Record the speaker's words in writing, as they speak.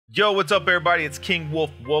Yo, what's up everybody? It's King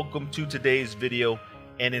Wolf. Welcome to today's video.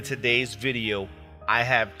 And in today's video, I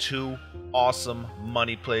have two awesome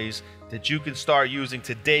money plays that you can start using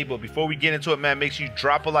today. But before we get into it, man, make sure you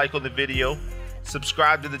drop a like on the video,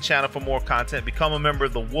 subscribe to the channel for more content, become a member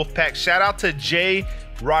of the Wolf Pack. Shout out to Jay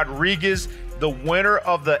Rodriguez, the winner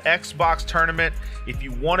of the Xbox tournament. If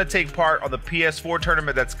you want to take part on the PS4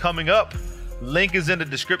 tournament that's coming up, link is in the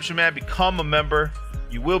description, man. Become a member.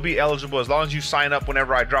 You will be eligible as long as you sign up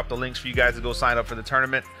whenever I drop the links for you guys to go sign up for the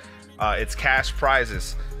tournament. It's cash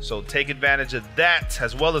prizes, so take advantage of that,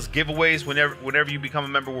 as well as giveaways whenever you become a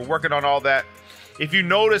member. We're working on all that. If you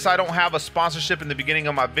notice, I don't have a sponsorship in the beginning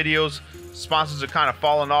of my videos. Sponsors are kind of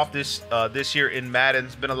falling off this year in Madden.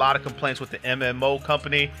 There's been a lot of complaints with the MMO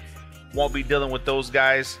company. Won't be dealing with those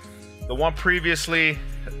guys. The one previously,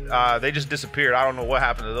 they just disappeared. I don't know what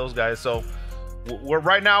happened to those guys. So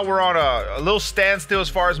right now we're on a little standstill as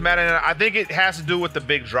far as Madden. I think it has to do with the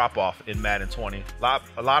big drop off in Madden 20. A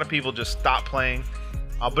lot of people just stopped playing,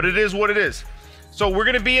 but it is what it is. So we're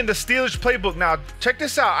gonna be in the Steelers playbook now. Check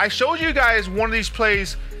this out. I showed you guys one of these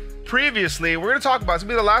plays previously. We're gonna talk about it. It's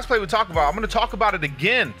gonna be the last play we talk about. I'm gonna talk about it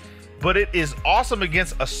again, but it is awesome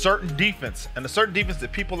against a certain defense, and a certain defense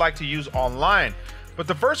that people like to use online. But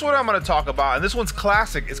the first one I'm gonna talk about, and this one's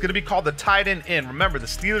classic, it's gonna be called the tight end in. Remember, the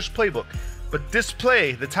Steelers playbook. But this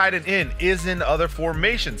play, the tight end in, is in other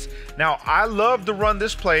formations. Now, I love to run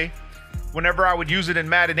this play whenever I would use it in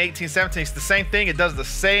Madden 18, 17. It's the same thing. It does the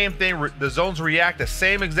same thing. The zones react the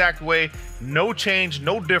same exact way. No change,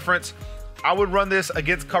 no difference. I would run this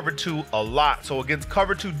against cover 2 a lot. So against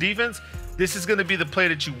cover 2 defense, this is going to be the play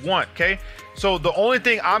that you want, okay? So the only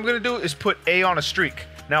thing I'm going to do is put A on a streak.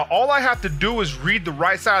 Now, all I have to do is read the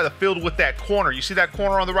right side of the field with that corner. You see that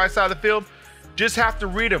corner on the right side of the field? Just have to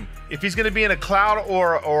read him. If he's going to be in a cloud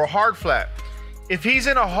or a hard flat. If he's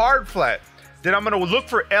in a hard flat, then I'm going to look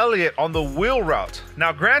for Elliott on the wheel route.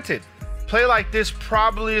 Now, granted, play like this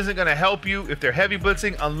probably isn't going to help you if they're heavy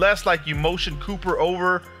blitzing, unless like you motion Cooper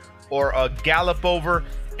over or a gallop over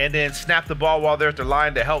and then snap the ball while they're at their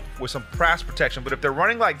line to help with some pass protection. But if they're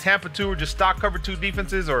running like Tampa 2 or just stock cover 2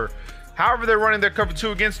 defenses, or however they're running their cover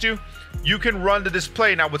 2 against you, you can run to this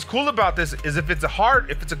play. Now, what's cool about this is if it's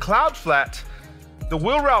a cloud flat, the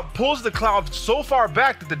wheel route pulls the cloud so far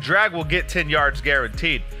back that the drag will get 10 yards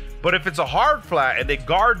guaranteed. But if it's a hard flat and they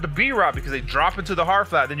guard the B route because they drop into the hard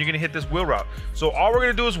flat, then you're gonna hit this wheel route. So all we're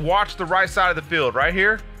gonna do is watch the right side of the field right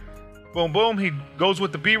here. Boom, boom, he goes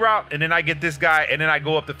with the B route, and then I get this guy, and then I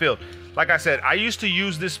go up the field. Like I said, I used to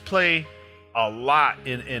use this play a lot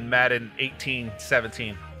in Madden 18,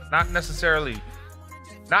 17. Not 19.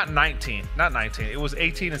 It was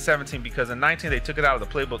 18 and 17, because in 19 they took it out of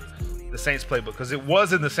the playbook, the Saints playbook, because it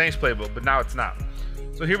was in the Saints playbook, but now it's not.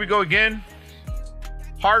 So here we go again.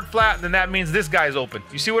 Hard flat, then that means this guy's open.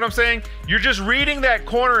 You see what I'm saying? You're just reading that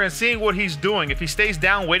corner and seeing what he's doing. If he stays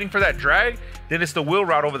down waiting for that drag, then it's the wheel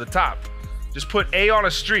route over the top. Just put A on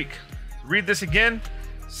a streak. Read this again.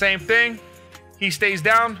 Same thing. He stays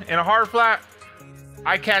down in a hard flat.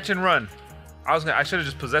 I catch and run. I should have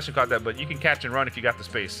just possession caught that, but you can catch and run if you got the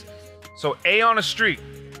space. So A on a streak.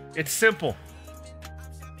 It's simple.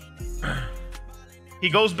 He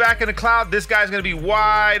goes back in the cloud. This guy's going to be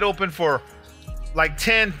wide open for like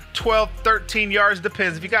 10, 12, 13 yards.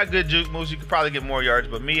 Depends. If you got good juke moves, you could probably get more yards.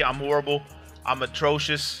 But me, I'm horrible. I'm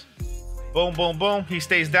atrocious. Boom, boom, boom. He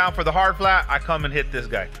stays down for the hard flat. I come and hit this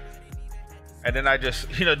guy. And then I just,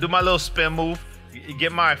 do my little spin move.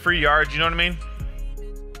 Get my free yards. You know what I mean?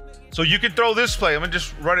 So you can throw this play. I'm going to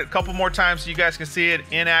just run it a couple more times so you guys can see it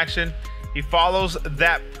in action. He follows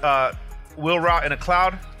that wheel route in a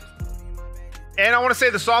cloud. And I want to say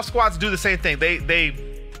the soft squats do the same thing. They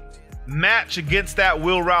match against that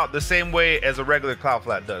wheel route the same way as a regular cloud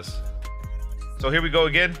flat does. So here we go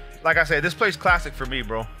again. Like I said, this play's classic for me,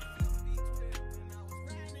 bro.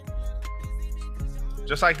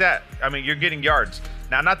 Just like that. I mean, you're getting yards.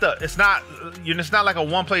 Now, it's not like a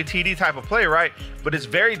one-play TD type of play, right? But it's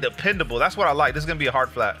very dependable. That's what I like. This is gonna be a hard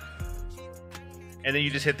flat. And then you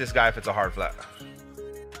just hit this guy if it's a hard flat.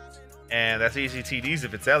 And that's easy TDs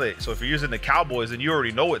if it's Elliott. So if you're using the Cowboys, then you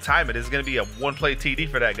already know what time it is. It's going to be a one-play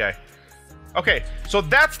TD for that guy. Okay, so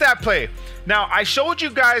that's that play. Now, I showed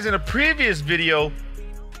you guys in a previous video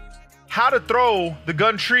how to throw the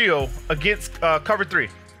gun trio against cover 3.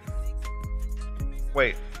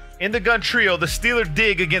 Wait, in the gun trio, the Steeler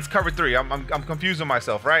dig against cover 3. I'm confusing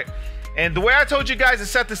myself, right? And the way I told you guys to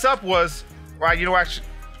set this up was, well, actually,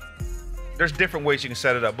 there's different ways you can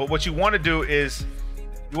set it up. But what you want to do is,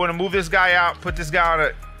 you want to move this guy out, put this guy on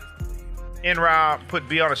a in route, put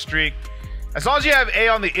B on a streak. As long as you have A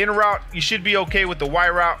on the in route, you should be okay with the Y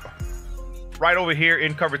route. right over here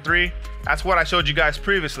in cover 3. That's what I showed you guys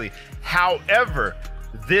previously. However,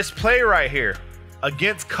 this play right here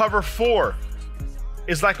against cover 4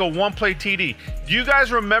 is like a one-play TD. Do you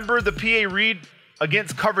guys remember the PA read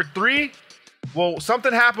against cover 3? Well,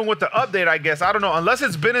 something happened with the update, I guess. I don't know, unless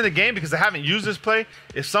it's been in the game, because I haven't used this play.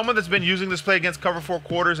 If someone that's been using this play against cover 4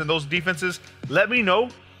 quarters and those defenses, let me know,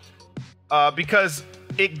 because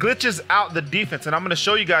it glitches out the defense, and I'm going to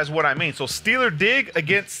show you guys what I mean. So Steeler dig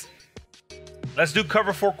against, let's do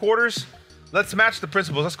cover 4 quarters. Let's match the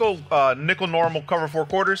principles. Let's go nickel normal cover 4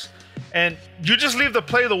 quarters, and you just leave the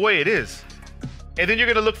play the way it is, and then you're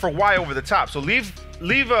going to look for Y over the top. So leave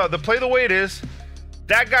the play the way it is.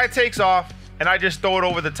 That guy takes off, and I just throw it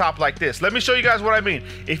over the top like this. Let me show you guys what I mean.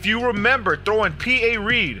 If you remember throwing PA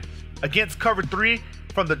read against cover 3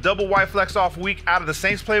 from the double Y flex off week out of the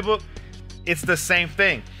Saints playbook, it's the same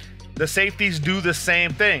thing. The safeties do the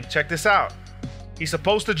same thing. Check this out. He's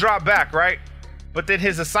supposed to drop back, right? But then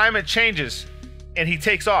his assignment changes and he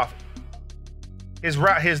takes off.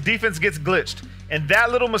 His defense gets glitched. And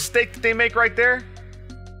that little mistake that they make right there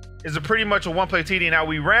is pretty much a one-play TD. Now,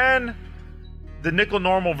 we ran the nickel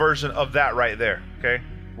normal version of that right there, okay?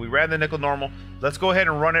 We ran the nickel normal. Let's go ahead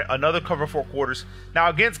and run it another cover 4 quarters. Now,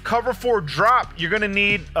 against cover 4 drop, you're going to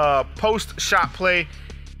need a post shot play.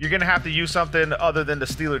 You're going to have to use something other than the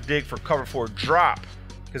Steeler dig for cover 4 drop,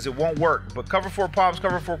 because it won't work. But cover 4 palms,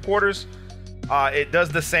 cover 4 quarters, it does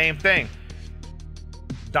the same thing.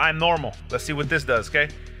 Dime normal. Let's see what this does, okay?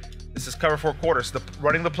 This is cover 4 quarters,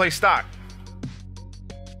 running the play stock.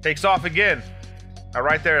 Takes off again. Now,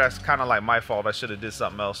 right there, that's kind of like my fault. I should have did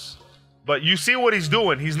something else. But you see what he's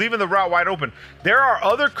doing. He's leaving the route wide open. There are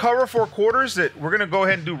other cover 4 quarters that we're going to go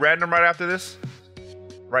ahead and do random right after this.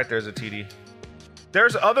 Right there's a TD.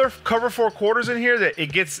 There's other cover 4 quarters in here that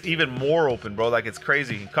it gets even more open, bro. Like, it's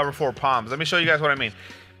crazy. Cover 4 palms. Let me show you guys what I mean.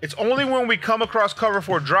 It's only when we come across cover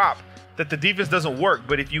 4 drop that the defense doesn't work.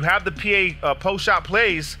 But if you have the PA post shot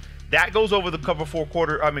plays, that goes over the cover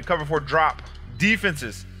 4 drop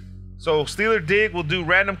defenses. So Steeler dig will do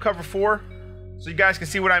random cover 4, so you guys can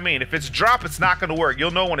see what I mean. If it's drop, it's not going to work. You'll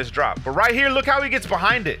know when it's drop. But right here, look how he gets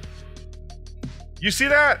behind it. You see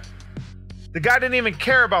that? The guy didn't even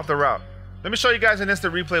care about the route. Let me show you guys an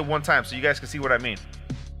instant replay one time so you guys can see what I mean.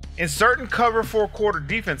 In certain cover 4 quarter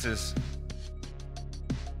defenses,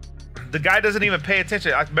 the guy doesn't even pay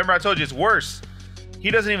attention. Remember I told you it's worse. He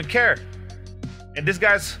doesn't even care. And this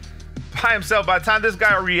guy's by himself. By the time this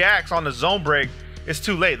guy reacts on the zone break, it's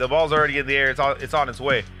too late. The ball's already in the air. It's on its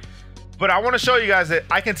way. But I want to show you guys that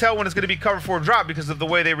I can tell when it's going to be cover 4 drop because of the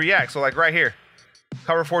way they react. So like right here,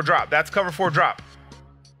 cover 4 drop. That's cover 4 drop.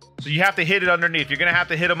 So you have to hit it underneath. You're going to have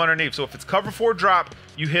to hit them underneath. So if it's cover 4 drop,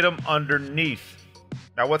 you hit them underneath.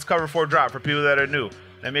 Now what's cover 4 drop for people that are new?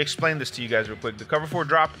 Let me explain this to you guys real quick. The cover 4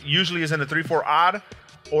 drop usually is in the 3-4 odd,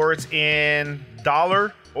 or it's in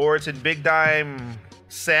dollar, or it's in big dime,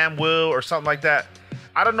 Sam Will, or something like that.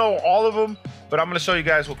 I don't know all of them, but I'm going to show you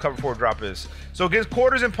guys what cover 4 drop is. So against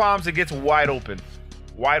quarters and palms, it gets wide open.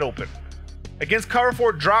 Wide open. Against cover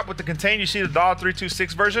 4 drop with the contain, you see the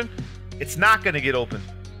 $326 version, it's not going to get open.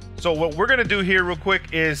 So what we're going to do here real quick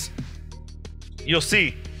is, you'll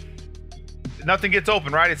see, nothing gets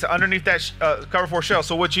open, right? It's underneath that cover 4 shell.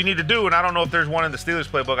 So what you need to do, and I don't know if there's one in the Steelers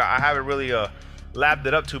playbook, I haven't really labbed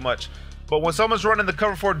it up too much, but when someone's running the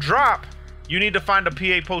cover 4 drop, you need to find a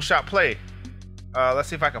PA post shot play. Let's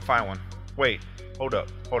see if I can find one. Wait, hold up.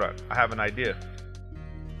 I have an idea.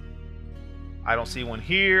 I don't see one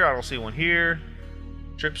here. I don't see one here.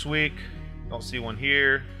 Trips week. Don't see one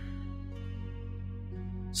here.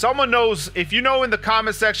 Someone knows. If you know in the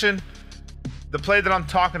comment section the play that I'm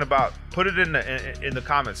talking about, put it in the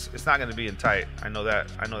comments. It's not going to be in tight. I know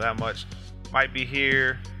that. I know that much. Might be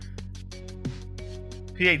here.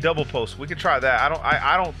 PA double post. We could try that.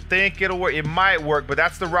 I don't think it'll work. It might work, but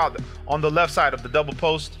that's the route on the left side of the double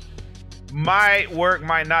post. Might work,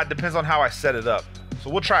 might not. Depends on how I set it up. So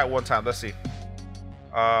we'll try it one time. Let's see.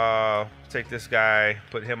 Take this guy,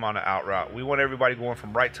 put him on the out route. We want everybody going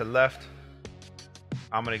from right to left.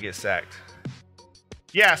 I'm gonna get sacked.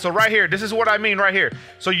 Yeah, so right here, this is what I mean right here.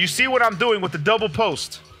 So you see what I'm doing with the double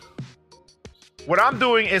post. What I'm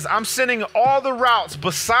doing is I'm sending all the routes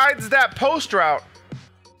besides that post route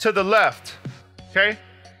to the left, okay?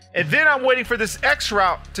 And then I'm waiting for this X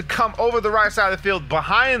route to come over the right side of the field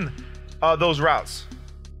behind those routes.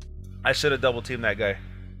 I should have double teamed that guy.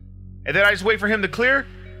 And then I just wait for him to clear,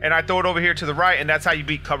 and I throw it over here to the right, and that's how you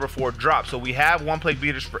beat cover 4 drop. So we have one play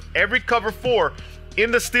beaters for every cover 4 in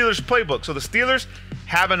the Steelers playbook. So the Steelers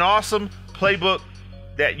have an awesome playbook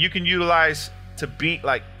that you can utilize to beat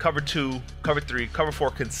like cover 2, cover 3, cover 4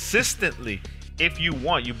 consistently if you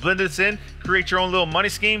want. You blend this in, create your own little money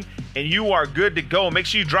scheme, and you are good to go. Make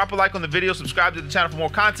sure you drop a like on the video, subscribe to the channel for more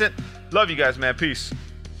content. Love you guys, man. Peace.